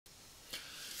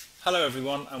Hello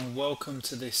everyone and welcome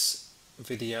to this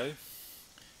video.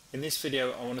 In this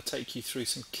video I want to take you through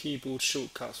some keyboard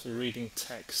shortcuts for reading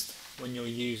text when you're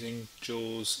using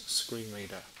JAWS screen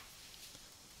reader.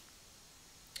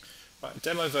 Right, a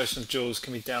demo version of JAWS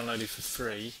can be downloaded for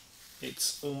free. It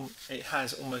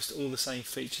has almost all the same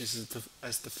features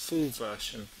as the full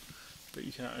version, but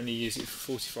you can only use it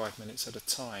for 45 minutes at a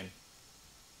time.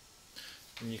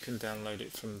 And you can download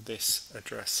it from this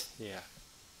address here.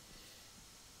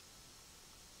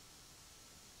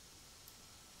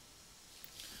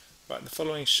 Right, the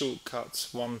following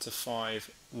shortcuts 1 to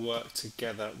 5 work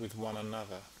together with one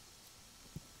another.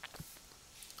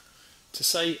 To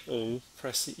say all,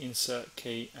 press the insert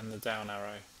key and the down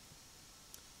arrow.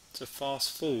 To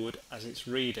fast forward as it's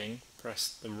reading, press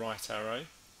the right arrow.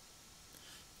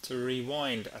 To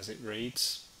rewind as it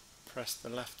reads, press the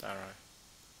left arrow.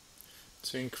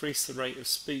 To increase the rate of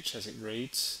speech as it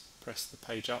reads, press the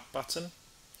page up button,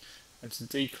 and to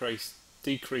decrease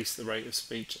the rate of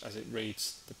speech as it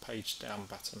reads, the page down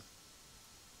button.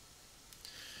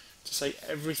 To say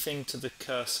everything to the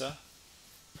cursor,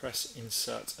 press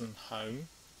insert and home.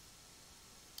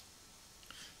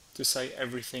 To say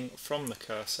everything from the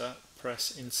cursor,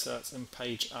 press insert and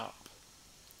page up.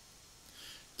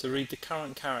 To read the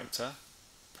current character,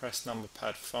 press number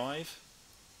pad 5.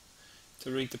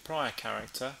 To read the prior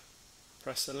character,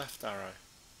 press the left arrow.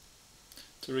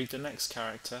 To read the next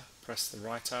character, press the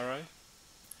right arrow.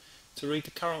 To read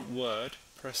the current word,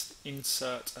 press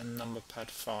insert and number pad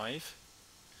 5.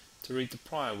 To read the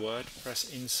prior word, press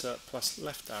insert plus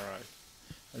left arrow.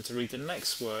 And to read the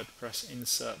next word, press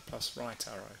insert plus right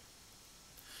arrow.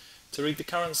 To read the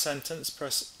current sentence,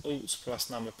 press Alt plus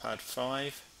number pad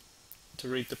 5. To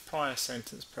read the prior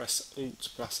sentence, press Alt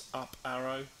plus up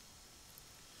arrow.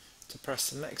 To press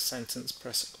the next sentence,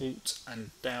 press Alt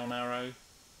and down arrow.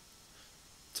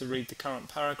 To read the current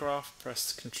paragraph,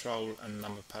 press Control and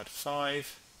number pad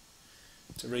 5.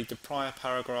 To read the prior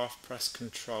paragraph, press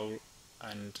Control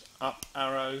and up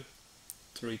arrow.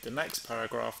 To read the next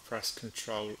paragraph, press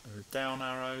Control and down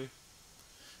arrow.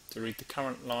 To read the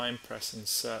current line, press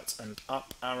Insert and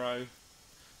up arrow.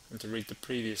 And to read the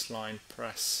previous line,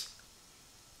 press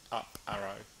up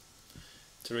arrow.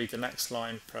 To read the next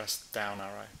line, press down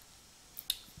arrow.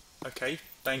 Okay,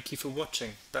 thank you for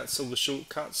watching. That's all the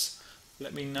shortcuts.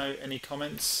 Let me know any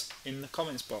comments in the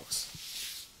comments box.